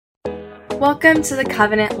Welcome to the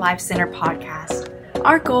Covenant Life Center podcast.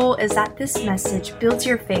 Our goal is that this message builds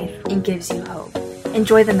your faith and gives you hope.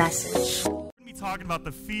 Enjoy the message. We're going to be talking about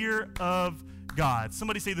the fear of God.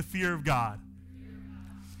 Somebody say the fear of God.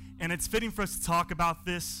 And it's fitting for us to talk about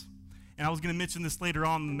this. And I was going to mention this later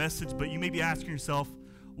on in the message, but you may be asking yourself,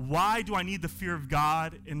 why do I need the fear of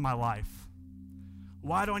God in my life?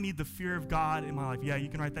 Why do I need the fear of God in my life? Yeah, you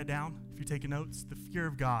can write that down if you're taking notes. The fear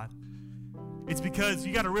of God. It's because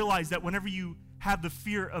you got to realize that whenever you have the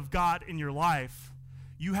fear of God in your life,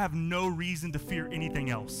 you have no reason to fear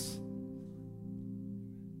anything else.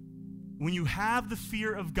 When you have the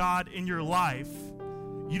fear of God in your life,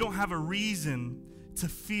 you don't have a reason to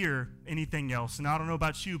fear anything else. And I don't know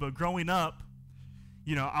about you, but growing up,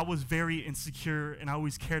 I was very insecure, and I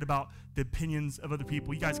always cared about the opinions of other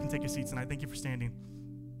people. You guys can take your seats tonight. Thank you for standing.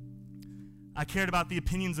 I cared about the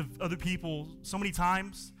opinions of other people so many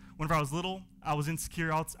times. Whenever I was little, I was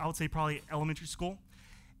insecure. I would say probably elementary school.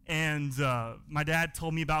 And my dad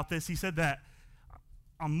told me about this. He said that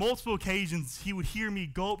on multiple occasions, he would hear me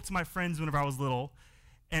go up to my friends whenever I was little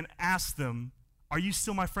and ask them, "Are you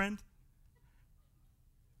still my friend?"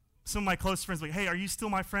 Some of my close friends were like, "Hey, are you still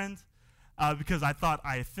my friend?" Because I thought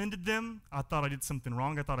I offended them. I thought I did something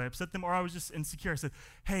wrong. I thought I upset them, or I was just insecure. I said,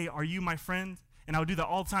 "Hey, are you my friend?" And I would do that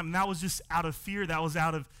all the time. And that was just out of fear. That was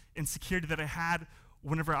out of insecurity that I had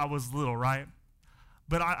whenever I was little, right?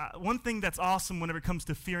 But one thing that's awesome whenever it comes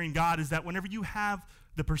to fearing God is that whenever you have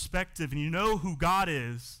the perspective and you know who God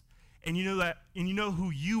is, and you know who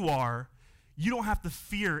you are, you don't have to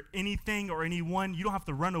fear anything or anyone. You don't have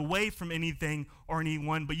to run away from anything or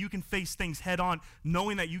anyone, but you can face things head on,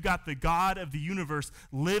 knowing that you got the God of the universe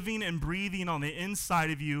living and breathing on the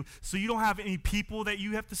inside of you. So you don't have any people that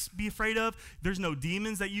you have to be afraid of. There's no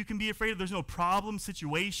demons that you can be afraid of. There's no problem,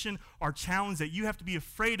 situation, or challenge that you have to be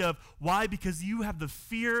afraid of. Why? Because you have the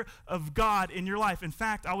fear of God in your life. In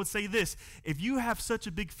fact, I would say this: if you have such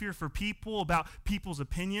a big fear for people, about people's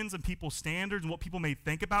opinions and people's standards and what people may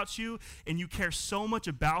think about you, and you care so much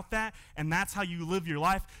about that, and that's how you live your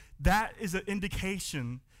life, that is an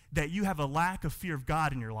indication that you have a lack of fear of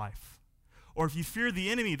God in your life. Or if you fear the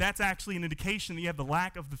enemy, that's actually an indication that you have the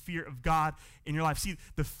lack of the fear of God in your life. See,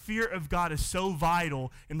 the fear of God is so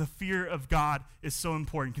vital, and the fear of God is so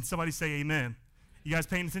important. Can somebody say amen? You guys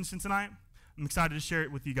paying attention tonight? I'm excited to share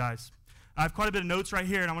it with you guys. I have quite a bit of notes right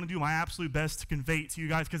here, and I'm going to do my absolute best to convey it to you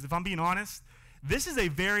guys, because if I'm being honest, this is a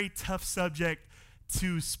very tough subject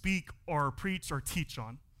to speak or preach or teach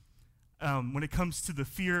on. When it comes to the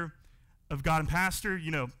fear of God. And Pastor,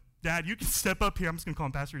 Dad, you can step up here. I'm just going to call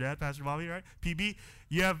him Pastor Dad, Pastor Bobby, right? PB,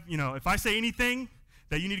 you have, if I say anything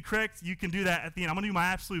that you need to correct, you can do that at the end. I'm going to do my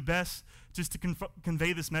absolute best just to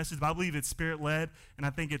convey this message, but I believe it's Spirit-led, and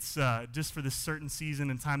I think it's just for this certain season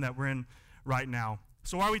and time that we're in right now.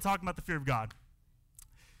 So why are we talking about the fear of God?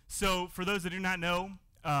 So for those that do not know,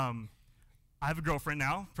 I have a girlfriend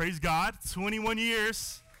now. Praise God. 21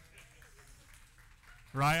 years.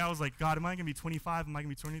 Right? I was like, God, am I going to be 25? Am I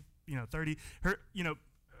going to be 30? Her,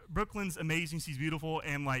 Brooklyn's amazing. She's beautiful.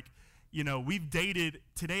 And we've dated.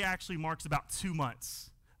 Today actually marks about 2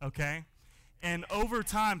 months. Okay? And over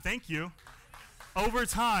time, thank you. Over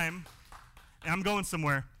time, and I'm going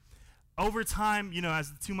somewhere. Over time,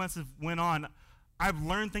 as the 2 months have went on, I've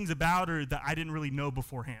learned things about her that I didn't really know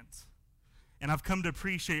beforehand. And I've come to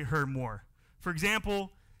appreciate her more. For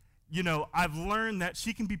example, I've learned that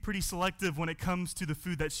she can be pretty selective when it comes to the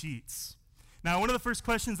food that she eats. Now, one of the first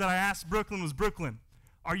questions that I asked Brooklyn was, Brooklyn,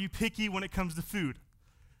 are you picky when it comes to food?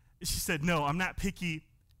 She said, no, I'm not picky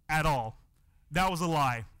at all. That was a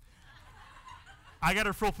lie. I got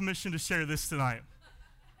her full permission to share this tonight.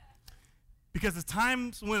 Because as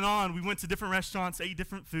times went on, we went to different restaurants, ate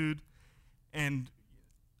different food, and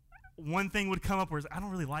one thing would come up where I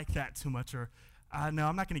don't really like that too much, or no,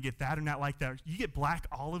 I'm not going to get that or not like that. You get black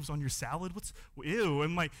olives on your salad? Ew.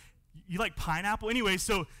 I'm like, you like pineapple? Anyway,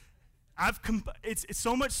 so it's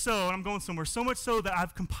so much so, and I'm going somewhere, so much so that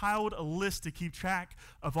I've compiled a list to keep track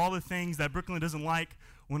of all the things that Brooklyn doesn't like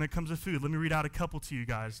when it comes to food. Let me read out a couple to you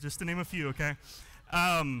guys, just to name a few, okay?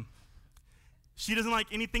 She doesn't like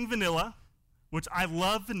anything vanilla, which I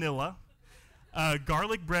love vanilla.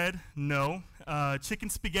 Garlic bread, no. Chicken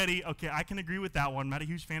spaghetti, okay, I can agree with that one. I'm not a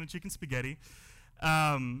huge fan of chicken spaghetti.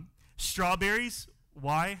 Strawberries,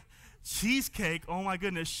 why? Cheesecake, oh my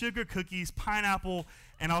goodness. Sugar cookies, pineapple,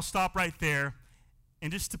 and I'll stop right there.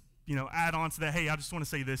 And just to, add on to that, hey, I just want to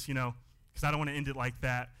say this, because I don't want to end it like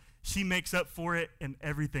that. She makes up for it in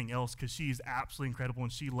everything else, because she is absolutely incredible,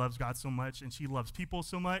 and she loves God so much, and she loves people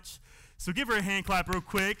so much. So give her a hand clap real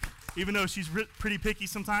quick, even though she's pretty picky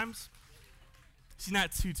sometimes. She's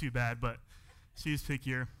not too bad, but she's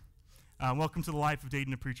pickier. Welcome to the life of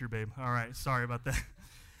dating a preacher, babe. All right, sorry about that.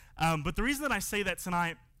 But the reason that I say that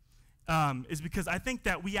tonight is because I think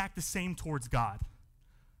that we act the same towards God.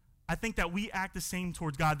 I think that we act the same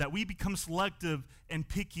towards God, that we become selective and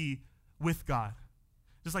picky with God.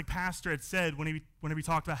 Just like Pastor had said whenever he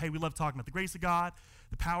talked about, hey, we love talking about the grace of God,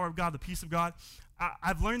 the power of God, the peace of God.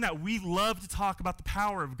 I've learned that we love to talk about the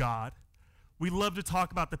power of God. We love to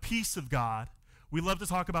talk about the peace of God. We love to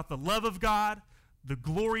talk about the love of God, the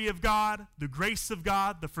glory of God, the grace of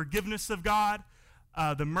God, the forgiveness of God,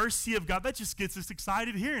 the mercy of God. That just gets us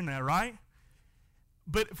excited hearing that, right?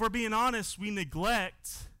 But if we're being honest, we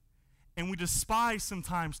neglect and we despise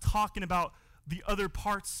sometimes talking about the other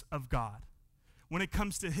parts of God. When it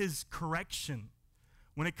comes to his correction,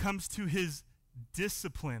 when it comes to his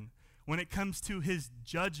discipline, when it comes to his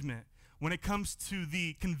judgment, when it comes to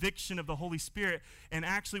the conviction of the Holy Spirit, and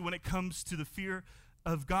actually when it comes to the fear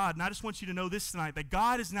of God. And I just want you to know this tonight, that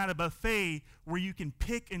God is not a buffet where you can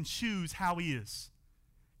pick and choose how he is.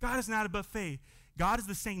 God is not a buffet. God is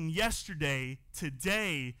the same yesterday,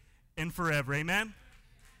 today, and forever. Amen?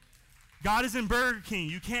 God is in Burger King.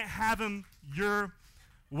 You can't have him your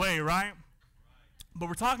way, right? But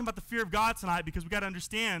we're talking about the fear of God tonight because we got to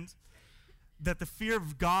understand that the fear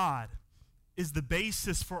of God is the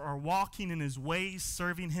basis for our walking in his ways,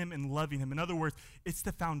 serving him, and loving him. In other words, it's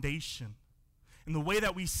the foundation. And the way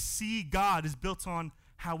that we see God is built on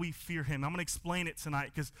how we fear him. I'm going to explain it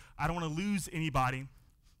tonight because I don't want to lose anybody,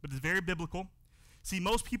 but it's very biblical. See,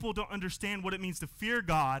 most people don't understand what it means to fear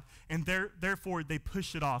God, and therefore they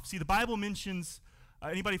push it off. See, the Bible mentions,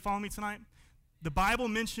 anybody follow me tonight? The Bible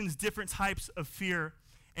mentions different types of fear,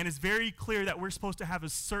 and it's very clear that we're supposed to have a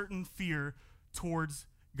certain fear towards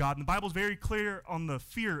God. And the Bible is very clear on the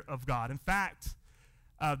fear of God. In fact,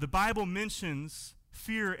 the Bible mentions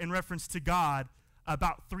fear in reference to God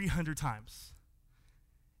about 300 times.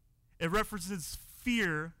 It references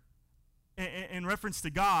fear in reference to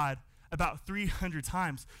God about 300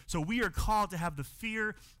 times. So we are called to have the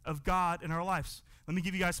fear of God in our lives. Let me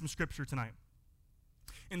give you guys some scripture tonight.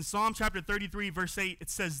 In Psalm chapter 33, verse 8, it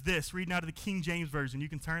says this, reading out of the King James Version. You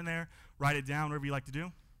can turn there, write it down, whatever you like to do.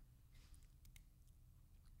 It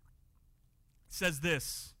says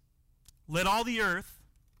this, let all the earth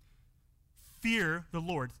fear the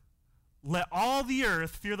Lord. Let all the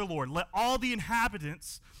earth fear the Lord. Let all the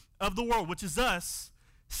inhabitants of the world, which is us,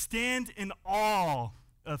 stand in awe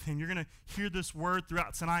of him. You're going to hear this word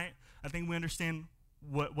throughout tonight. I think we understand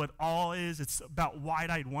what awe is. It's about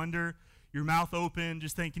wide-eyed wonder, your mouth open,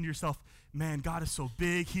 just thinking to yourself, man, God is so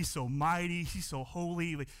big, he's so mighty, he's so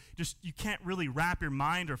holy. Like, just you can't really wrap your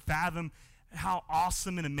mind or fathom how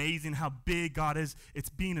awesome and amazing, how big God is. It's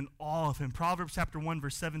being in awe of him. Proverbs chapter 1,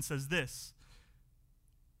 verse 7 says this.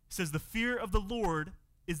 It says, the fear of the Lord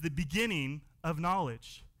is the beginning of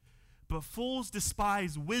knowledge, but fools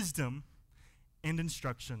despise wisdom and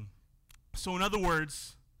instruction. So in other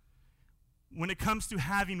words, when it comes to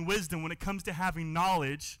having wisdom, when it comes to having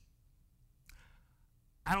knowledge,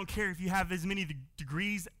 I don't care if you have as many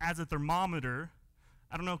degrees as a thermometer.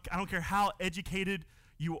 I don't care how educated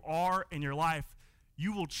you are in your life.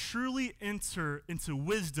 You will truly enter into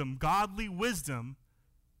wisdom, godly wisdom,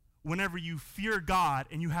 whenever you fear God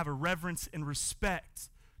and you have a reverence and respect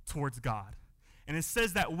towards God. And it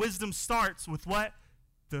says that wisdom starts with what?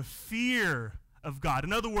 The fear of God.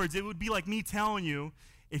 In other words, it would be like me telling you,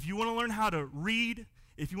 if you want to learn how to read,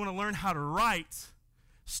 if you want to learn how to write,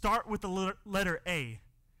 start with the letter A.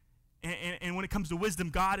 And when it comes to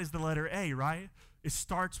wisdom, God is the letter A, right? It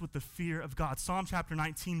starts with the fear of God. Psalm chapter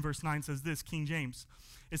 19, verse 9 says this, King James.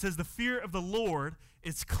 It says, the fear of the Lord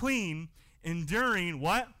is clean, enduring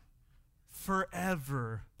what?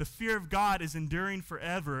 Forever. The fear of God is enduring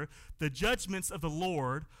forever. The judgments of the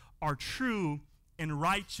Lord are true and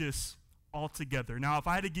righteous altogether. Now, if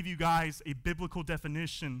I had to give you guys a biblical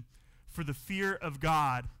definition for the fear of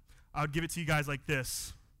God, I would give it to you guys like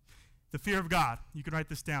this. The fear of God, you can write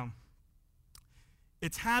this down.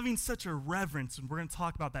 It's having such a reverence, and we're going to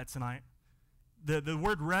talk about that tonight. The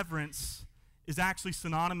word reverence is actually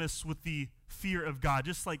synonymous with the fear of God,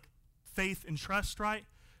 just like faith and trust, right?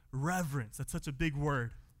 Reverence, that's such a big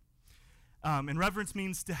word. And reverence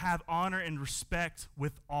means to have honor and respect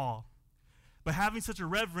with awe. But having such a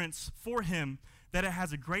reverence for him that it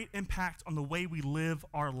has a great impact on the way we live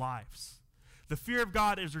our lives. The fear of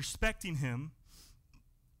God is respecting him,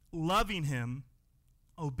 loving him,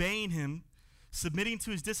 obeying him, submitting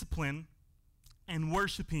to his discipline, and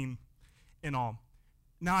worshiping in all.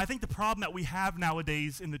 Now, I think the problem that we have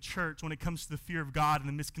nowadays in the church when it comes to the fear of God and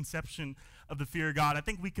the misconception of the fear of God, I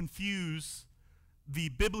think we confuse the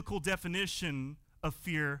biblical definition of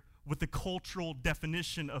fear with the cultural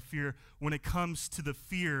definition of fear when it comes to the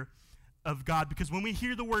fear of God. Because when we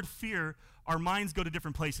hear the word fear, our minds go to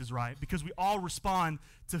different places, right? Because we all respond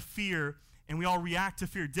to fear and we all react to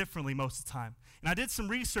fear differently most of the time. And I did some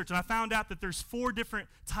research and I found out that there's 4 different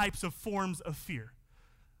types of forms of fear.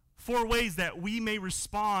 4 ways that we may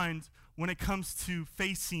respond when it comes to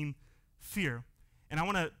facing fear. And I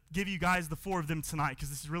want to give you guys the 4 of them tonight because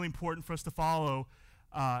this is really important for us to follow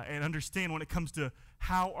and understand when it comes to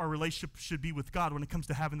how our relationship should be with God when it comes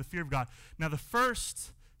to having the fear of God. Now, the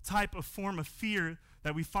first type of form of fear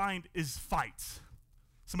that we find is fight.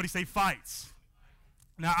 Somebody say fights.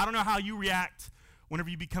 Now, I don't know how you react whenever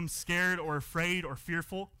you become scared or afraid or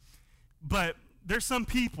fearful, but there's some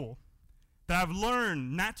people that I've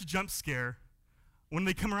learned not to jump scare when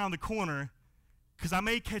they come around the corner because I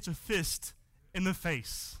may catch a fist in the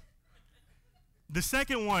face. The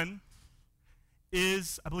second one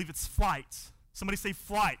is, I believe it's flight. Somebody say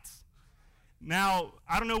flight. Now,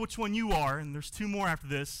 I don't know which one you are, and there's 2 more after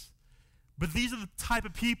this, but these are the type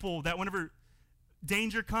of people that whenever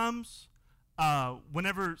danger comes,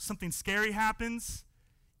 whenever something scary happens,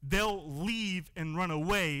 they'll leave and run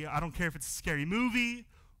away. I don't care if it's a scary movie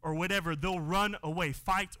or whatever, they'll run away,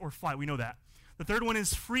 fight or flight. We know that. The third one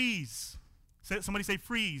is freeze. Somebody say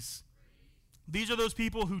freeze. These are those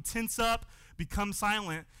people who tense up, become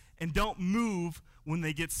silent, and don't move when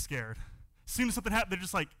they get scared. As soon as something happens, they're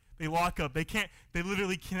just like, they lock up. They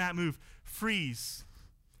literally cannot move. Freeze.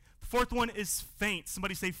 The fourth one is faint.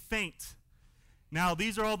 Somebody say faint. Now,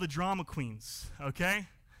 these are all the drama queens, okay?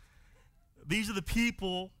 These are the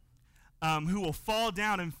people who will fall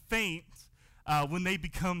down and faint when they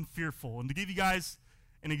become fearful. And to give you guys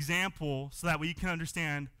an example so that way you can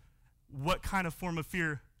understand what kind of form of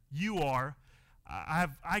fear you are,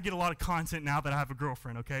 I get a lot of content now that I have a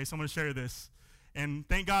girlfriend, okay? So I'm going to share this. And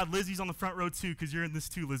thank God Lizzie's on the front row too, because you're in this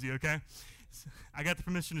too, Lizzie, okay? So I got the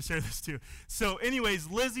permission to share this too. So anyways,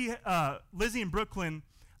 Lizzie and Brooklyn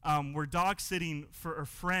were dog sitting for a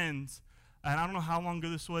friend, and I don't know how long ago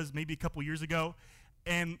this was, maybe a couple years ago.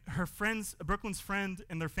 And Brooklyn's friend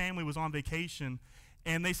and their family was on vacation,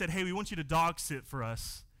 and they said, hey, we want you to dog sit for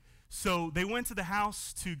us. So they went to the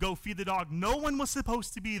house to go feed the dog. No one was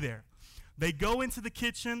supposed to be there. They go into the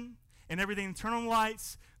kitchen and everything, turn on the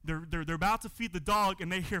lights. They're about to feed the dog,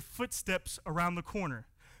 and they hear footsteps around the corner.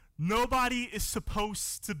 Nobody is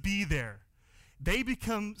supposed to be there. They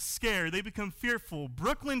become scared. They become fearful.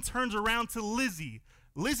 Brooklyn turns around to Lizzie.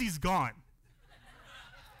 Lizzie's gone.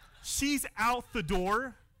 She's out the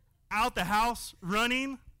door, out the house,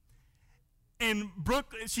 running. And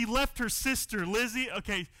she left her sister, Lizzie.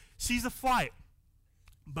 Okay, she's a fight,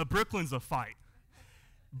 but Brooklyn's a fight.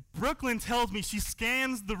 Brooklyn tells me she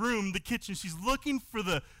scans the room, the kitchen. She's looking for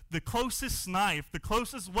the closest knife, the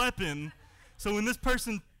closest weapon. So when this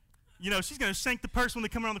person, she's going to shank the person when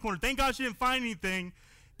they come around the corner. Thank God she didn't find anything,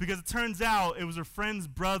 because it turns out it was her friend's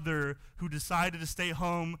brother who decided to stay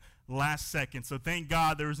home last second. So thank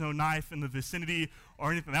God there was no knife in the vicinity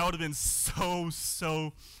or anything. That would have been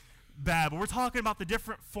so bad. But we're talking about the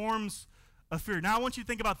different forms of fear. Now I want you to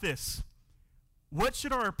think about this. What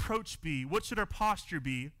should our approach be? What should our posture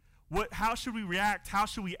be? How should we react? How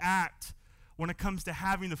should we act when it comes to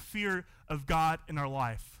having the fear of God in our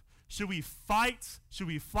life? Should we fight? Should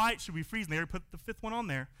we flight? Should we freeze? And they already put the 5th one on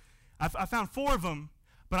there. I found 4 of them,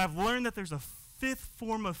 but I've learned that there's a 5th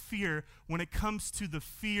form of fear when it comes to the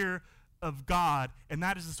fear of God, and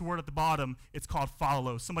that is this word at the bottom. It's called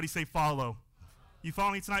follow. Somebody say follow. You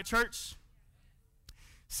follow me tonight, church?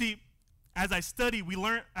 See, as I studied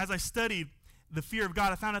the fear of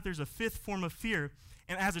God, I found out there's a 5th form of fear.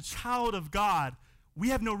 And as a child of God, we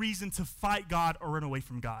have no reason to fight God or run away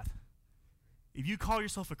from God. If you call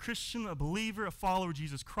yourself a Christian, a believer, a follower of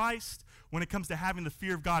Jesus Christ, when it comes to having the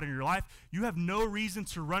fear of God in your life, you have no reason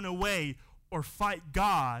to run away or fight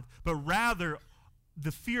God, but rather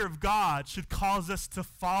the fear of God should cause us to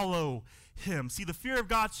follow him. See, the fear of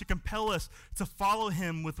God should compel us to follow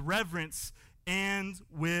him with reverence and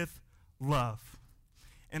with love.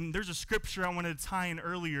 And there's a scripture I wanted to tie in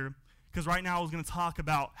earlier, because right now I was going to talk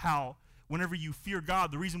about how whenever you fear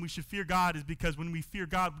God, the reason we should fear God is because when we fear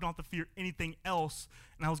God, we don't have to fear anything else.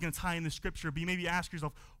 And I was going to tie in this scripture, but you maybe ask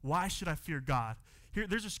yourself, why should I fear God?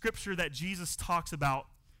 There's a scripture that Jesus talks about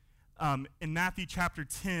in Matthew chapter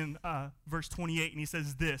 10, verse 28, and he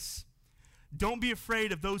says this: don't be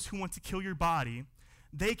afraid of those who want to kill your body.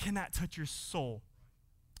 They cannot touch your soul.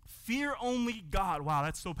 Fear only God. Wow,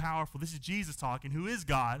 that's so powerful. This is Jesus talking, who is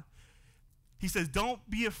God. He says, don't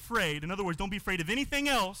be afraid. In other words, don't be afraid of anything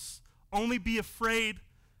else. Only be afraid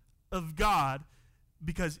of God,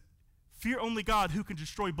 because fear only God, who can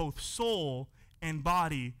destroy both soul and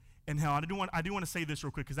body and hell. I do want to say this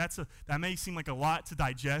real quick because that may seem like a lot to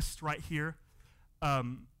digest right here.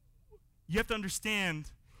 You have to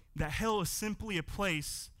understand that hell is simply a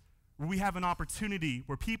place where we have an opportunity,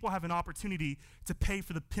 where people have an opportunity to pay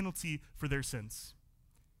for the penalty for their sins.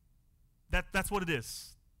 That's what it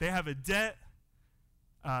is. They have a debt.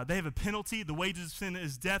 They have a penalty. The wages of sin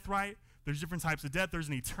is death, right? There's different types of death. There's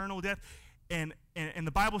an eternal death. And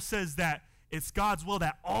the Bible says that it's God's will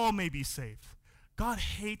that all may be saved. God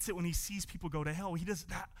hates it when he sees people go to hell. He does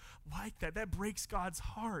not like that. That breaks God's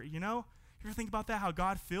heart, you know? You ever think about that, how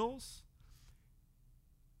God feels?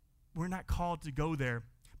 We're not called to go there.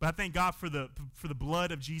 But I thank God for the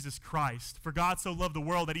blood of Jesus Christ. For God so loved the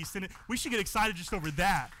world that he sent it. We should get excited just over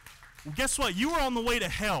that. Well, guess what? You were on the way to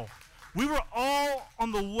hell. We were all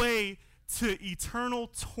on the way to eternal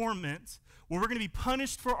torment, where we're going to be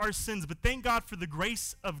punished for our sins. But thank God for the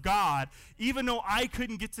grace of God. Even though I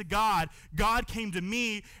couldn't get to God, God came to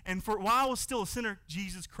me, and for while I was still a sinner,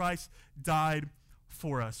 Jesus Christ died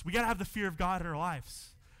for us. We got to have the fear of God in our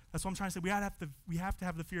lives. That's what I'm trying to say. We have to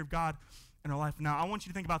have the fear of God in our life. Now, I want you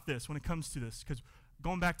to think about this when it comes to this, because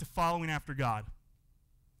going back to following after God,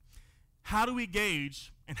 how do we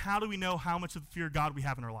gauge and how do we know how much of the fear of God we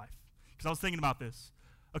have in our life? Because I was thinking about this.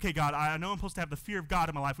 Okay, God, I know I'm supposed to have the fear of God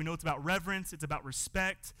in my life. We know it's about reverence, it's about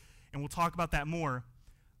respect, and we'll talk about that more.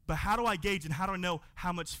 But how do I gauge and how do I know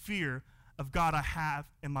how much fear of God I have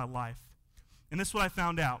in my life? And this is what I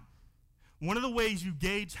found out. One of the ways you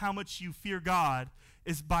gauge how much you fear God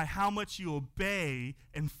is by how much you obey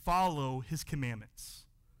and follow his commandments.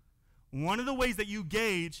 One of the ways that you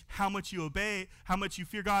gauge how much you obey, how much you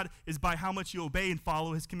fear God, is by how much you obey and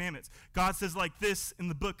follow his commandments. God says like this in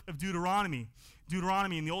the book of Deuteronomy.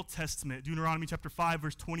 Deuteronomy in the Old Testament, Deuteronomy chapter 5,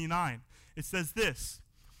 verse 29. It says this,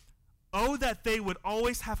 "Oh, that they would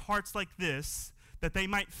always have hearts like this, that they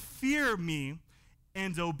might fear me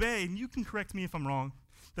and obey," and you can correct me if I'm wrong,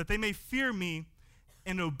 "that they may fear me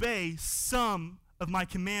and obey some of my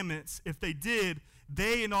commandments. If they did,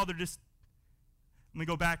 they and all their let me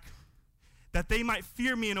go back. That they might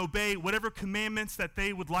fear me and obey whatever commandments that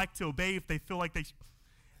they would like to obey if they feel like they,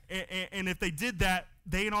 and if they did that,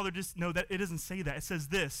 they and all their no, that it doesn't say that. It says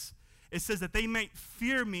this. It says that they might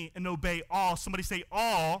fear me and obey all. Somebody say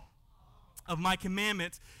all of my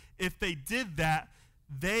commandments. If they did that,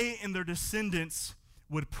 they and their descendants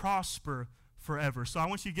would prosper forever. So I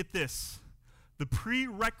want you to get this. The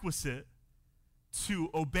prerequisite to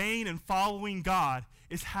obeying and following God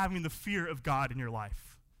is having the fear of God in your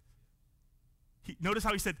life. Notice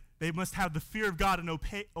how he said they must have the fear of God and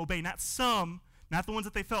obey not some, not the ones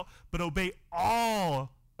that they felt, but obey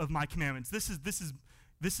all of my commandments. This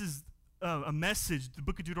is a message. The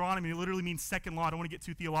book of Deuteronomy literally means second law. I don't want to get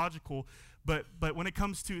too theological, but when it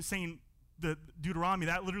comes to saying the Deuteronomy,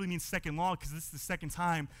 that literally means second law, because this is the second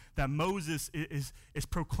time that Moses is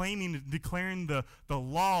proclaiming and declaring the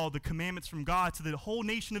law, the commandments from God to the whole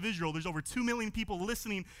nation of Israel. There's over 2 million people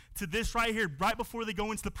listening to this right here, right before they go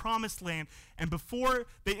into the promised land. And before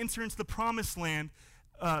they enter into the promised land,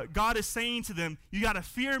 God is saying to them, you got to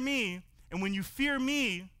fear me, and when you fear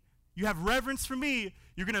me, you have reverence for me,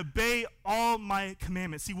 you're going to obey all my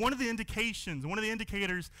commandments. See, one of the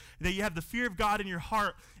indicators that you have the fear of God in your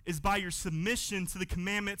heart is by your submission to the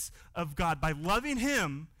commandments of God. By loving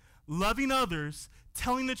him, loving others,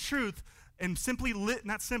 telling the truth, and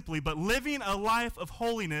but living a life of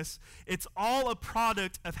holiness, it's all a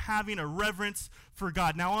product of having a reverence for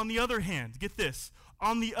God. Now, on the other hand, get this.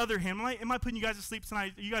 On the other hand, am I putting you guys to sleep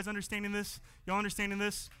tonight? Are you guys understanding this? Y'all understanding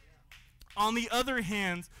this? On the other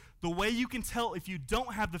hand, the way you can tell if you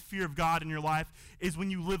don't have the fear of God in your life is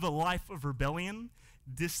when you live a life of rebellion,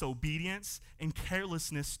 disobedience, and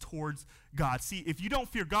carelessness towards God. See, if you don't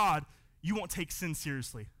fear God, you won't take sin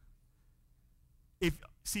seriously.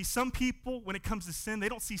 Some people, when it comes to sin, they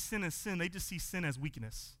don't see sin as sin. They just see sin as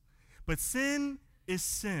weakness. But sin is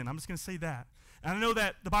sin. I'm just going to say that. And I know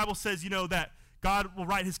that the Bible says, that God will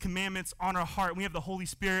write his commandments on our heart. We have the Holy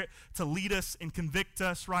Spirit to lead us and convict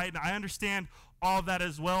us, right? And I understand all of that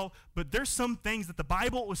as well, but there's some things that the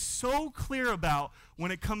Bible was so clear about when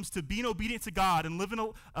it comes to being obedient to God and living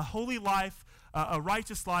a holy life, a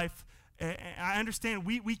righteous life. And I understand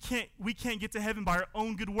we can't get to heaven by our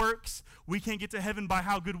own good works. We can't get to heaven by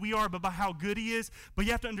how good we are, but by how good he is. But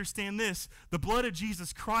you have to understand this. The blood of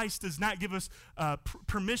Jesus Christ does not give us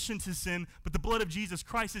permission to sin, but the blood of Jesus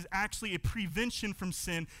Christ is actually a prevention from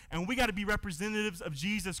sin. And we got to be representatives of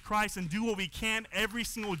Jesus Christ and do what we can every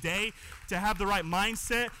single day to have the right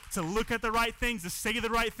mindset, to look at the right things, to say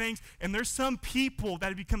the right things. And there's some people that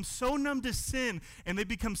have become so numb to sin and they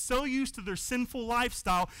become so used to their sinful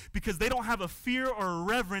lifestyle because they don't have a fear or a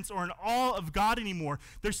reverence or an awe of God anymore.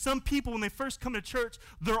 There's some people, when they first come to church,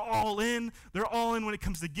 they're all in. They're all in when it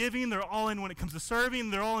comes to giving. They're all in when it comes to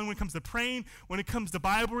serving. They're all in when it comes to praying, when it comes to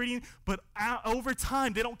Bible reading. But over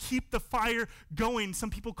time, they don't keep the fire going. Some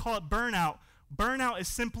people call it burnout. Burnout is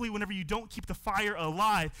simply whenever you don't keep the fire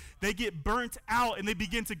alive. They get burnt out and they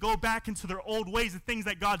begin to go back into their old ways, the things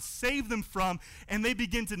that God saved them from, and they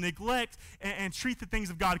begin to neglect and treat the things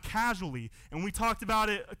of God casually. And we talked about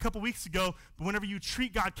it a couple weeks ago, but whenever you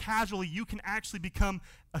treat God casually, you can actually become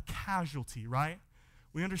a casualty, right?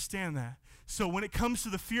 We understand that. So when it comes to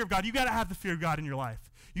the fear of God, you got to have the fear of God in your life.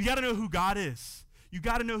 You got to know who God is. You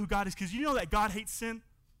got to know who God is, because you know that God hates sin.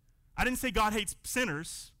 I didn't say God hates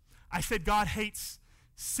sinners. I said God hates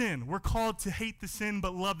sin. We're called to hate the sin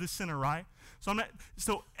but love the sinner, right?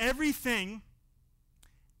 So everything,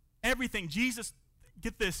 Jesus,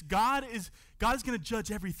 get this, God is going to judge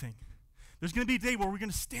everything. There's going to be a day where we're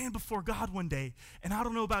going to stand before God one day, and I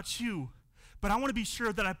don't know about you, but I want to be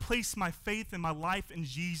sure that I place my faith and my life in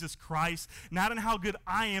Jesus Christ, not in how good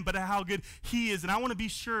I am, but in how good he is. And I want to be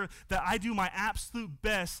sure that I do my absolute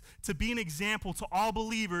best to be an example to all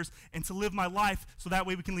believers and to live my life so that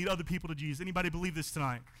way we can lead other people to Jesus. Anybody believe this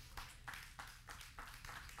tonight?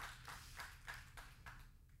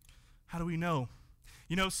 How do we know?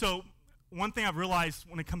 So one thing I've realized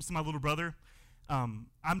when it comes to my little brother,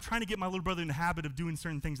 I'm trying to get my little brother in the habit of doing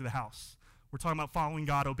certain things at the house. We're talking about following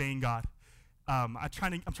God, obeying God. I'm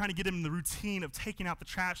trying to get him in the routine of taking out the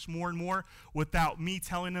trash more and more without me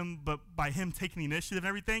telling him, but by him taking the initiative and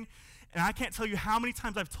everything. And I can't tell you how many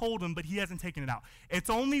times I've told him, but he hasn't taken it out. It's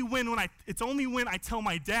only when I tell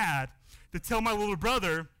my dad to tell my little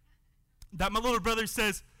brother that my little brother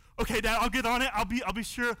says, "Okay, Dad, I'll get on it. I'll be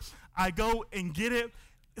sure I go and get it."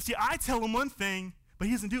 See, I tell him one thing, but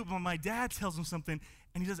he doesn't do it. But my dad tells him something,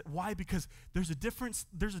 and he does it. Why? Because there's a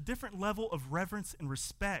different level of reverence and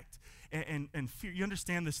respect and fear. You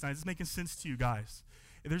understand this tonight? Is this making sense to you guys?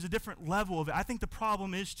 There's a different level of it. I think the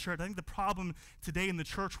problem is, church, I think the problem today in the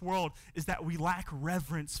church world is that we lack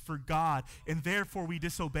reverence for God, and therefore we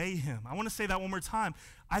disobey him. I want to say that one more time.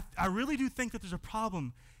 I really do think that there's a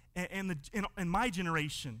problem in my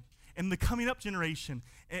generation, in the coming up generation,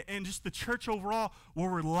 and just the church overall,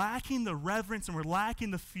 where we're lacking the reverence and we're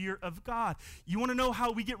lacking the fear of God. You want to know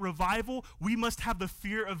how we get revival? We must have the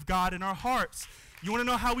fear of God in our hearts. You want to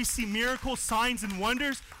know how we see miracles, signs, and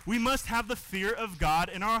wonders? We must have the fear of God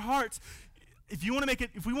in our hearts. If we want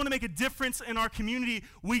to make a difference in our community,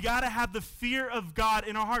 we got to have the fear of God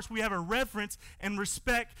in our hearts. We have a reverence and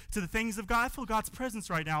respect to the things of God. I feel God's presence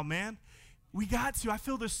right now, man. We got to. I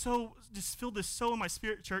feel this so in my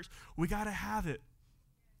spirit, church. We got to have it.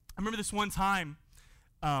 I remember this one time,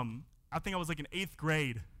 I think I was like in 8th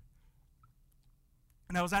grade,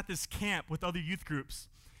 and I was at this camp with other youth groups.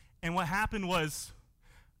 And what happened was,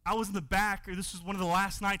 I was in the back, or this was one of the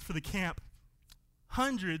last nights for the camp.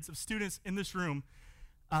 Hundreds of students in this room,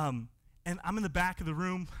 and I'm in the back of the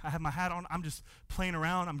room. I have my hat on. I'm just playing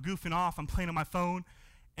around. I'm goofing off. I'm playing on my phone.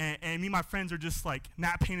 And me and my friends are just like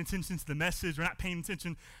not paying attention to the message or not paying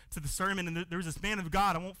attention to the sermon. And there was this man of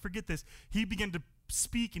God, I won't forget this. He began to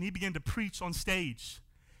speak and he began to preach on stage.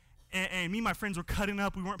 And me and my friends were cutting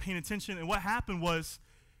up. We weren't paying attention. And what happened was,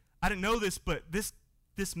 I didn't know this, but this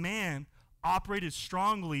man operated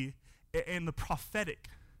strongly in the prophetic.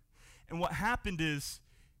 And what happened is,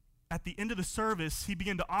 at the end of the service, he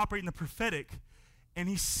began to operate in the prophetic. And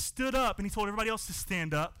he stood up and he told everybody else to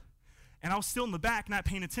stand up. And I was still in the back, not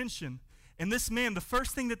paying attention. And this man, the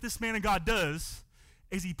first thing that this man of God does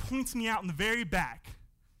is he points me out in the very back.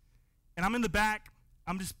 And I'm in the back.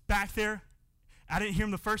 I'm just back there. I didn't hear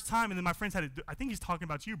him the first time. And then my friends had to, I think he's talking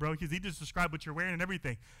about you, bro, because he just described what you're wearing and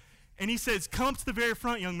everything. And he says, "Come up to the very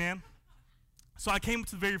front, young man." So I came up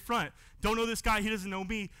to the very front. Don't know this guy. He doesn't know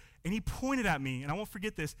me. And he pointed at me, and I won't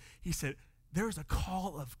forget this. He said, "There's a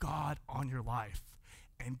call of God on your life.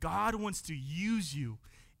 And God wants to use you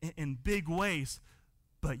in big ways,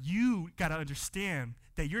 but you got to understand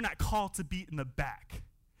that you're not called to be in the back.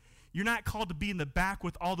 You're not called to be in the back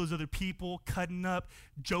with all those other people cutting up,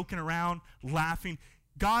 joking around, laughing.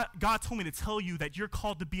 God told me to tell you that you're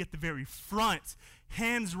called to be at the very front,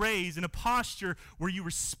 hands raised, in a posture where you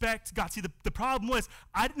respect God." See, the problem was,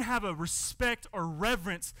 I didn't have a respect or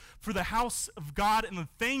reverence for the house of God and the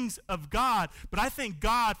things of God, but I thank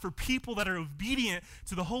God for people that are obedient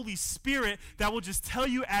to the Holy Spirit that will just tell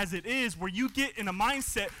you as it is, where you get in a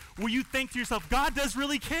mindset where you think to yourself, God does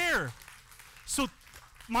really care. So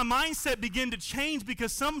my mindset began to change,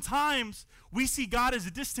 because sometimes we see God as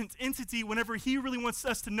a distant entity whenever he really wants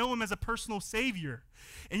us to know him as a personal savior.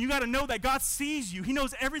 And you got to know that God sees you. He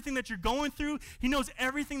knows everything that you're going through. He knows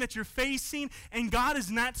everything that you're facing. And God is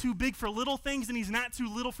not too big for little things, and he's not too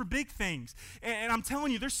little for big things. And I'm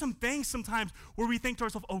telling you, there's some things sometimes where we think to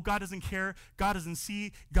ourselves, oh, God doesn't care. God doesn't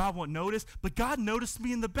see. God won't notice. But God noticed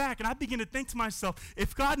me in the back. And I begin to think to myself,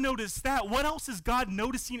 if God noticed that, what else is God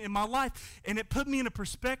noticing in my life? And it put me in a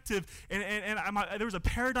perspective, and there was a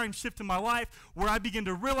paradigm shift in my life where I began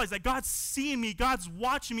to realize that God's seeing me, God's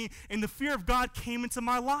watching me, and the fear of God came into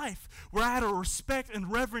my life, where I had a respect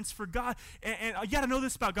and reverence for God. And you got to know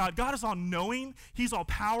this about God. God is all-knowing. He's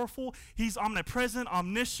all-powerful. He's omnipresent,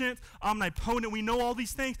 omniscient, omnipotent. We know all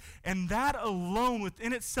these things. And that alone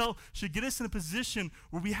within itself should get us in a position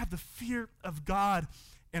where we have the fear of God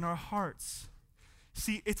in our hearts.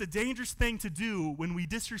 See, it's a dangerous thing to do when we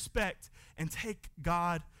disrespect and take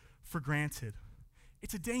God for granted.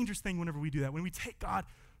 It's a dangerous thing whenever we do that, when we take God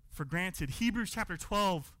for granted. Hebrews chapter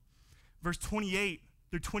 12, verse 28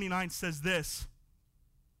 through 29 says this.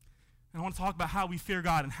 And I want to talk about how we fear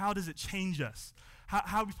God and how does it change us.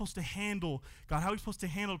 How are we supposed to handle God? How are we supposed to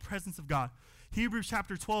handle the presence of God? Hebrews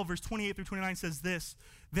chapter 12, verse 28 through 29 says this.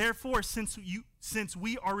 Therefore, since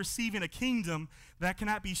we are receiving a kingdom that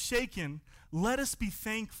cannot be shaken, let us be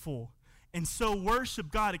thankful and so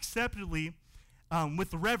worship God acceptably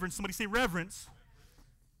with reverence. Somebody say reverence.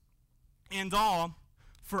 And awe,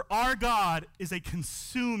 for our God is a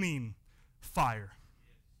consuming fire.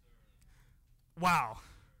 Wow,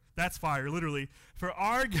 that's fire, literally. For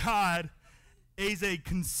our God is a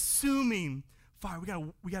consuming fire.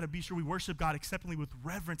 We gotta be sure we worship God acceptably with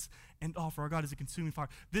reverence and awe, for our God is a consuming fire.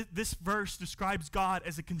 This verse describes God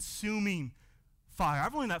as a consuming fire.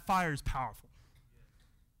 I've learned that fire is powerful.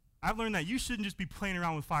 I've learned that you shouldn't just be playing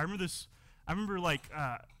around with fire. I remember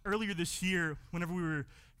earlier this year, whenever we were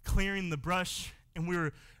clearing the brush and we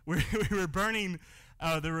were burning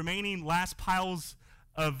the remaining last piles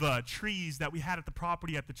of trees that we had at the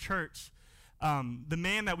property at the church. The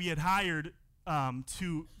man that we had hired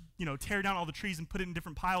to tear down all the trees and put it in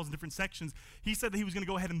different piles in different sections, he said that he was going to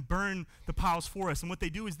go ahead and burn the piles for us. And what they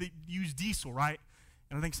do is they use diesel, right?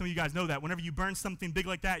 And I think some of you guys know that. Whenever you burn something big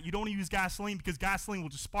like that, you don't want to use gasoline, because gasoline will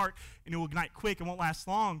just spark and it will ignite quick. It won't last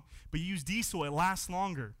long. But you use diesel, it lasts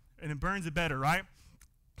longer and it burns it better, right?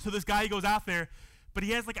 So this guy, he goes out there, but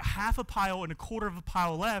he has like a half a pile and a quarter of a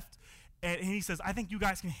pile left, and he says, I think you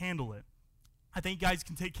guys can handle it. I think you guys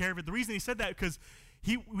can take care of it. The reason he said that, because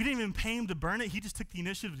we didn't even pay him to burn it. He just took the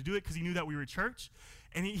initiative to do it because he knew that we were a church,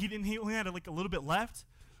 and he only had like a little bit left,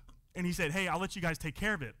 and he said, hey, I'll let you guys take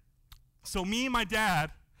care of it. So me and my dad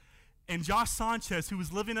and Josh Sanchez, who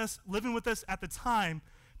was living with us at the time,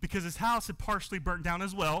 because his house had partially burnt down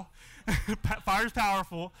as well, fire's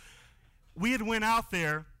powerful, we had went out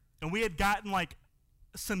there and we had gotten like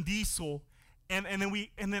some diesel, and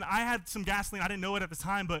then I had some gasoline. I didn't know it at the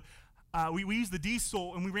time, but we used the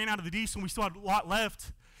diesel, and we ran out of the diesel, and we still had a lot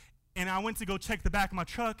left. And I went to go check the back of my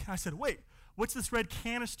truck, and I said, wait, what's this red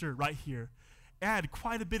canister right here? It had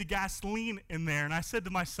quite a bit of gasoline in there, and I said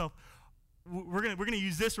to myself, we're gonna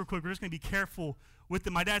use this real quick. We're just gonna be careful with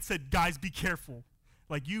it. My dad said, guys, be careful.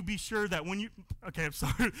 Like, you be sure that when you, okay, I'm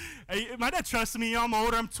sorry. My dad trusts me. I'm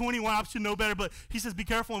older. I'm 21. I should know better. But he says, be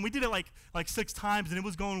careful. And we did it like 6 times, and it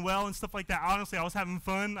was going well and stuff like that. Honestly, I was having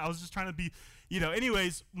fun. I was just trying to be,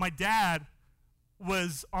 Anyways, my dad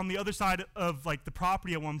was on the other side of, like, the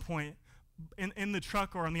property at one point in the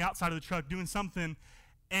truck or on the outside of the truck doing something,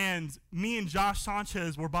 and me and Josh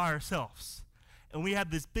Sanchez were by ourselves. And we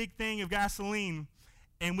had this big thing of gasoline,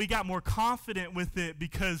 and we got more confident with it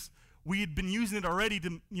because we had been using it already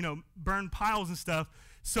to, burn piles and stuff.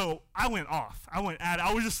 So I went off. I went at it.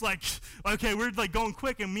 I was just like, okay, we're like going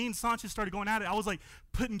quick. And me and Sanchez started going at it. I was like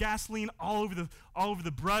putting gasoline all over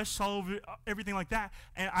the brush, all over everything like that.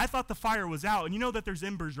 And I thought the fire was out. And you know that there's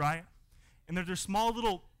embers, right? And there's small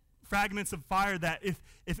little fragments of fire that if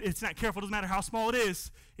it's not careful, it doesn't matter how small it is,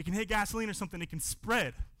 it can hit gasoline or something, it can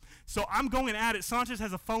spread. So I'm going at it. Sanchez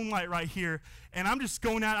has a phone light right here, and I'm just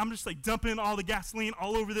going at it. I'm just like dumping all the gasoline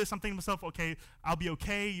all over this. I'm thinking to myself, okay, I'll be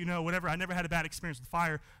okay, whatever. I never had a bad experience with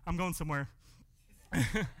fire. I'm going somewhere.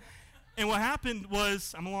 And what happened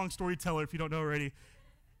was, I'm a long storyteller if you don't know already,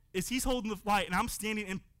 is he's holding the light, and I'm standing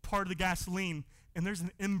in part of the gasoline, and there's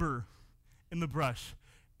an ember in the brush.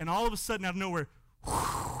 And all of a sudden, out of nowhere,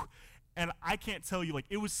 whoosh, and I can't tell you, like,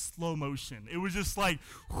 it was slow motion. It was just like,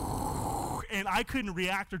 whoosh, and I couldn't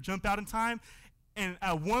react or jump out in time. And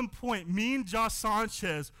at one point, me and Josh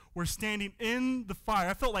Sanchez were standing in the fire.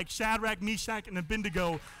 I felt like Shadrach, Meshach, and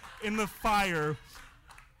Abednego in the fire.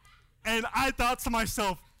 And I thought to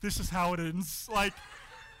myself, this is how it ends. Like,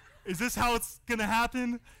 is this how it's going to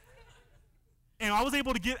happen? And I was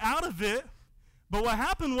able to get out of it. But what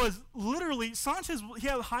happened was, literally, Sanchez, he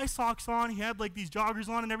had high socks on. He had, like, these joggers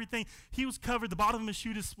on and everything. He was covered. The bottom of his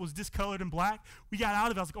shoe was discolored and black. We got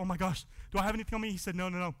out of it. I was like, oh, my gosh, do I have anything on me? He said,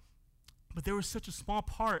 no. But there was such a small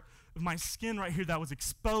part of my skin right here that was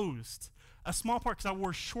exposed. A small part, because I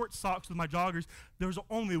wore short socks with my joggers. There was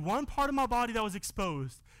only one part of my body that was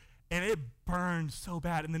exposed. And it burned so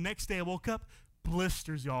bad. And the next day I woke up,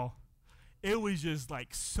 blisters, y'all. It was just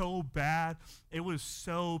like so bad. It was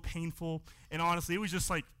so painful. And honestly, it was just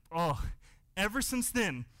like, oh, ever since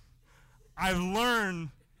then, I've learned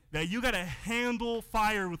that you got to handle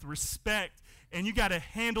fire with respect and you got to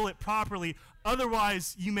handle it properly.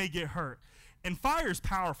 Otherwise, you may get hurt. And fire is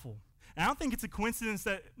powerful. And I don't think it's a coincidence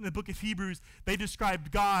that in the book of Hebrews, they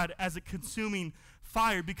described God as a consuming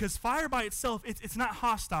fire, because fire by itself, it's not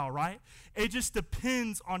hostile, right? It just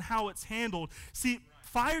depends on how it's handled. See,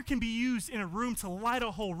 fire can be used in a room to light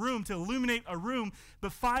a whole room, to illuminate a room,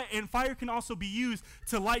 but fire can also be used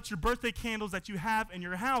to light your birthday candles that you have in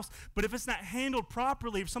your house. But if it's not handled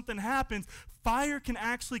properly, if something happens, fire can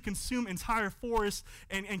actually consume entire forests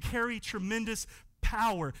and carry tremendous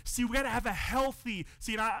power. See, we got to have a healthy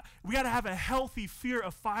fear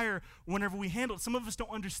of fire whenever we handle it. Some of us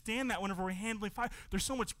don't understand that whenever we're handling fire. There's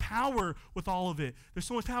so much power with all of it. There's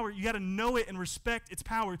so much power. You got to know it and respect its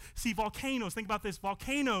power. See, volcanoes, think about this.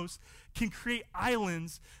 Volcanoes can create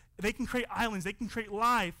islands. They can create islands. They can create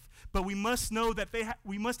life. But we must know that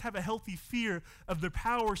we must have a healthy fear of their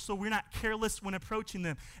power so we're not careless when approaching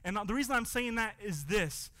them. And the reason I'm saying that is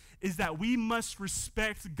this, is that we must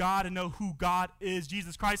respect God and know who God is,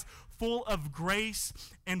 Jesus Christ, full of grace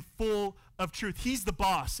and full of truth. He's the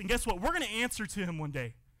boss. And guess what? We're going to answer to him one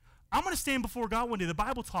day. I'm going to stand before God one day. The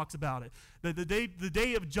Bible talks about it, the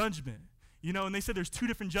day of judgment. You know, and they said there's two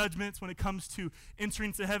different judgments when it comes to entering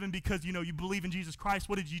into heaven because, you know, you believe in Jesus Christ.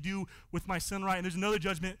 What did you do with my son, right? And there's another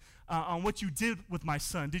judgment on what you did with my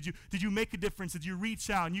son. Did you make a difference? Did you reach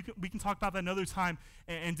out? And we can talk about that another time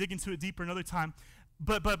and dig into it deeper another time.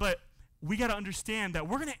 But we got to understand that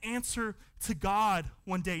we're going to answer to God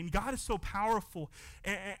one day. And God is so powerful.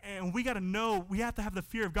 And we got to know, we have to have the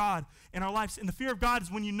fear of God in our lives. And the fear of God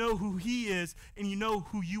is when you know who he is and you know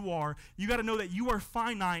who you are. You got to know that you are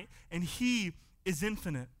finite and he is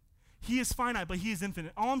infinite. He is finite, but he is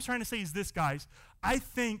infinite. All I'm trying to say is this, guys. I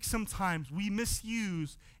think sometimes we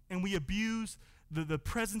misuse and we abuse the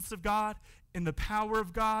presence of God and the power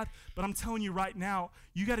of God, but I'm telling you right now,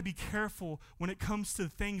 you got to be careful when it comes to the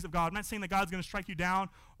things of God. I'm not saying that God's going to strike you down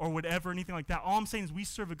or whatever, anything like that. All I'm saying is we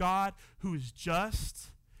serve a God who is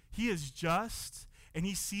just. He is just, and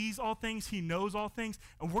he sees all things. He knows all things,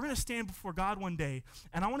 and we're going to stand before God one day,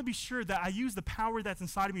 and I want to be sure that I use the power that's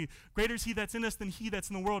inside of me. Greater is he that's in us than he that's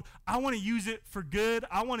in the world. I want to use it for good.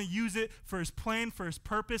 I want to use it for his plan, for his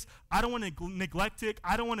purpose. I don't want to neglect it.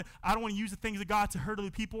 I don't want to use the things of God to hurt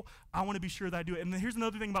other people. I want to be sure that I do it. And then here's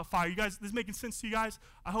another thing about fire. You guys, this is making sense to you guys?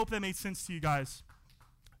 I hope that made sense to you guys.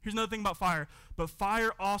 Here's another thing about fire. But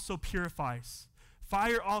fire also purifies.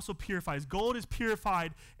 Fire also purifies. Gold is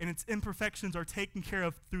purified and its imperfections are taken care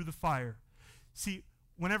of through the fire. See,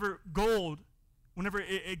 whenever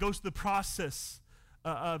it goes through the process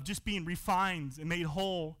of just being refined and made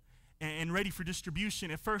whole and ready for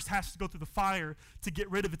distribution, it first has to go through the fire to get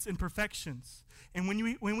rid of its imperfections. And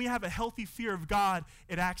when we have a healthy fear of God,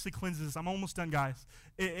 it actually cleanses us. I'm almost done, guys.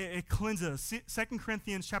 It cleanses us. 2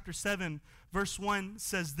 Corinthians chapter 7, verse 1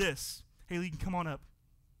 says this. Haley, you can come on up.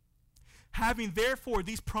 Having therefore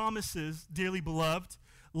these promises, dearly beloved,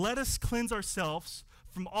 let us cleanse ourselves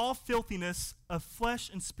from all filthiness of flesh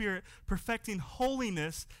and spirit, perfecting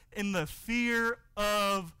holiness in the fear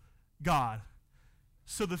of God.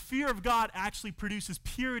 So the fear of God actually produces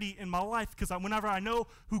purity in my life, because whenever I know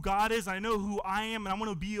who God is, I know who I am, and I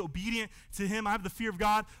want to be obedient to him, I have the fear of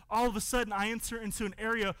God, all of a sudden I enter into an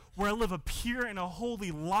area where I live a pure and a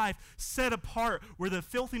holy life, set apart, where the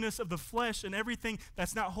filthiness of the flesh and everything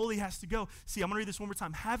that's not holy has to go. See, I'm going to read this one more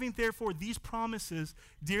time. Having therefore these promises,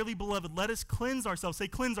 dearly beloved, let us cleanse ourselves, say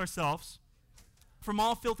cleanse ourselves, from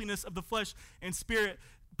all filthiness of the flesh and spirit,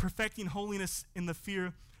 perfecting holiness in the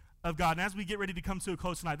fear of God. And as we get ready to come to a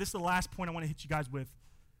close tonight, this is the last point I want to hit you guys with.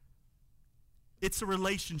 It's a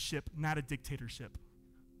relationship, not a dictatorship.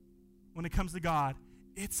 When it comes to God,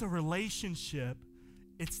 it's a relationship.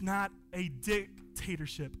 It's not a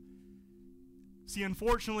dictatorship. See,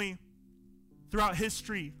 unfortunately, throughout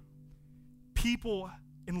history, people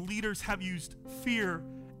and leaders have used fear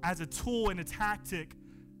as a tool and a tactic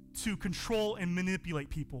to control and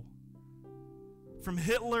manipulate people. From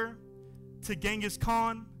Hitler to Genghis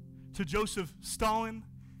Khan to Joseph Stalin.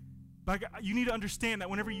 But you need to understand that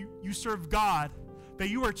whenever you serve God, that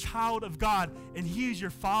you are a child of God and he is your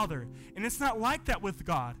father. And it's not like that with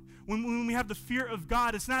God. When we have the fear of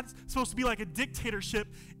God, it's not supposed to be like a dictatorship.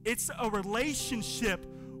 It's a relationship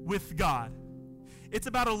with God. It's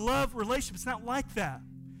about a love relationship. It's not like that.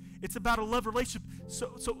 It's about a love relationship.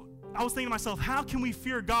 So I was thinking to myself, how can we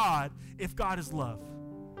fear God if God is love?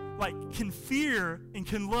 Like, can fear and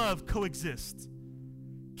can love coexist?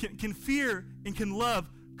 Can fear and can love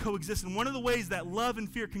coexist? And one of the ways that love and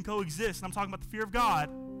fear can coexist, and I'm talking about the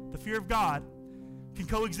fear of God can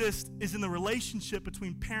coexist, is in the relationship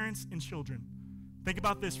between parents and children. Think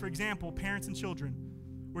about this. For example, parents and children.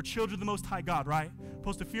 We're children of the Most High God, right?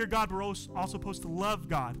 Supposed to fear God, but we're also supposed to love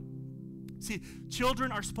God. See,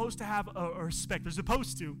 children are supposed to have a respect. They're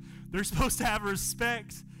supposed to have a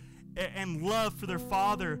respect and love for their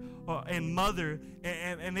father and mother,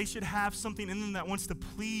 and they should have something in them that wants to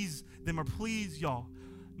please them or please y'all.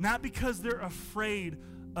 Not because they're afraid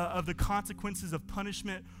of the consequences of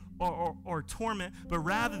punishment or torment, but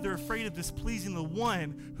rather they're afraid of displeasing the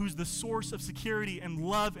one who's the source of security and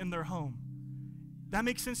love in their home. That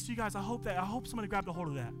makes sense to you guys? I hope somebody grabbed a hold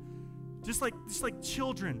of that. Just like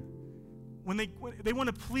children, when they want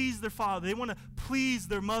to please their father, they want to please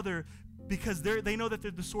their mother because they know that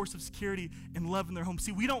they're the source of security and love in their home.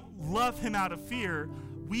 See, we don't love him out of fear.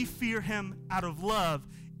 We fear him out of love.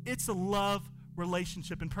 It's a love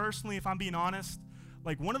relationship. And personally, if I'm being honest,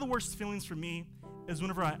 like one of the worst feelings for me is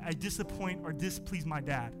whenever I disappoint or displease my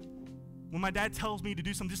dad. When my dad tells me to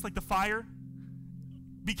do something, just like the fire,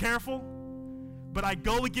 be careful, but I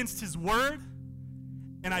go against his word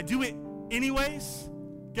and I do it anyways,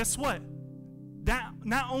 guess what? That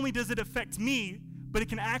not only does it affect me, but it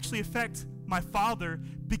can actually affect my father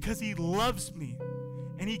because he loves me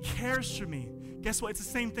and he cares for me. Guess what? It's the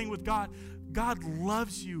same thing with God. God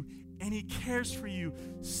loves you and he cares for you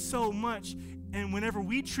so much. And whenever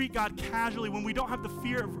we treat God casually, when we don't have the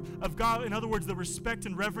fear of God, in other words, the respect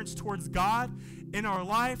and reverence towards God in our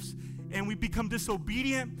lives, and we become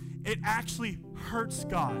disobedient, it actually hurts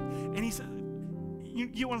God. And he said, you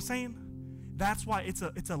get what I'm saying? That's why it's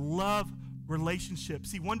a love relationship.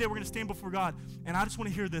 See, one day we're going to stand before God, and I just want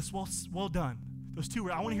to hear this, well done. Those two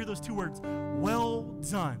words, I want to hear those two words, well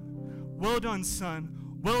done. Well done, son.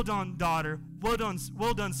 Well done, daughter. Well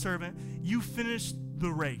done, servant. You finished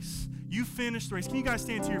the race. You finished the race. Can you guys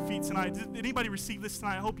stand to your feet tonight? Did anybody receive this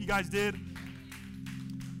tonight? I hope you guys did.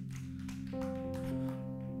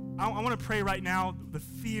 I want to pray right now the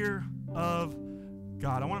fear of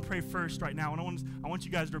God. I want to pray first right now, and I want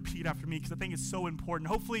you guys to repeat after me because I think it's so important.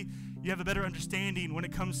 Hopefully, you have a better understanding when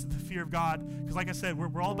it comes to the fear of God because, like I said,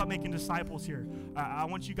 we're all about making disciples here. I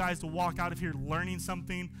want you guys to walk out of here learning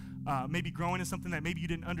something, maybe growing in something that maybe you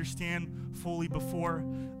didn't understand fully before.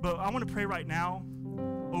 But I want to pray right now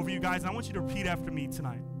over you guys, and I want you to repeat after me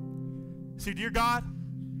tonight. Say, dear God,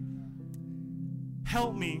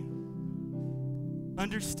 help me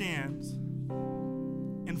understand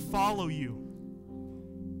and follow you.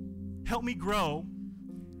 Help me grow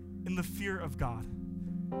in the fear of God.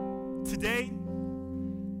 Today,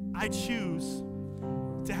 I choose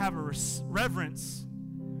to have a reverence,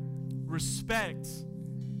 respect,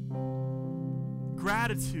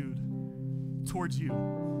 gratitude towards you.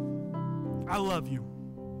 I love you.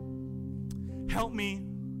 Help me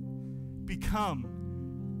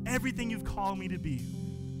become everything you've called me to be.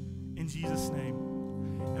 In Jesus' name.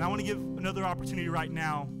 And I want to give another opportunity right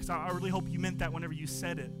now because I really hope you meant that whenever you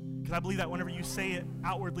said it. Because I believe that whenever you say it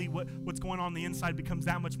outwardly, what's going on the inside becomes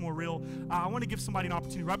that much more real. I want to give somebody an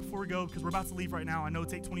opportunity right before we go because we're about to leave right now. I know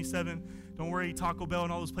it's 8:27. Don't worry, Taco Bell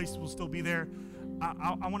and all those places will still be there.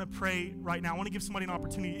 I want to pray right now. I want to give somebody an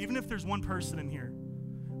opportunity, even if there's one person in here,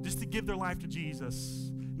 just to give their life to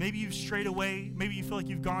Jesus. Maybe you've strayed away. Maybe you feel like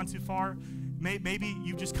you've gone too far. Maybe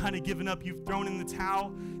you've just kind of given up. You've thrown in the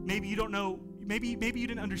towel. Maybe you don't know. Maybe you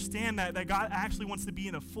didn't understand that God actually wants to be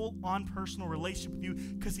in a full-on personal relationship with you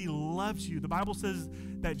because he loves you. The Bible says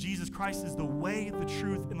that Jesus Christ is the way, the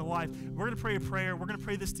truth, and the life. We're going to pray a prayer. We're going to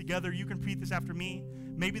pray this together. You can repeat this after me.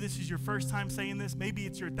 Maybe this is your first time saying this. Maybe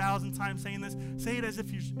it's your 1,000th time saying this. Say it as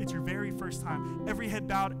if it's your very first time. Every head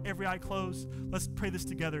bowed, every eye closed. Let's pray this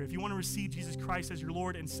together. If you want to receive Jesus Christ as your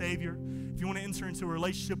Lord and Savior, if you want to enter into a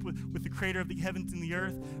relationship with the Creator of the heavens and the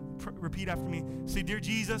earth, repeat after me. Say, dear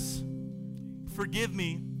Jesus, forgive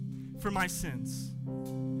me for my sins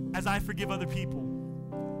as I forgive other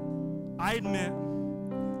people. I admit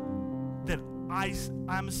that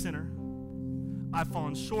I'm a sinner. I've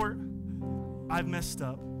fallen short. I've messed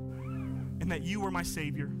up. And that you are my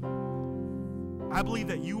Savior. I believe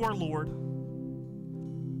that you are Lord.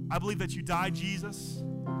 I believe that you died, Jesus,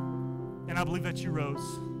 and I believe that you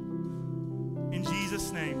rose. In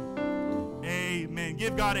Jesus' name, amen.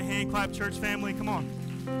 Give God a hand clap, church family. Come on.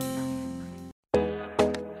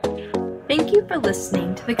 Thank you for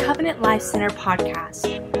listening to the Covenant Life Center podcast.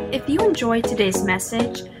 If you enjoyed today's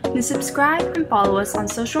message, then subscribe and follow us on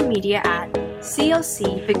social media at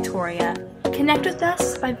CLC Victoria. Connect with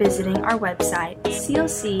us by visiting our website,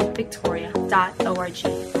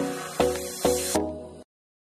 clcvictoria.org.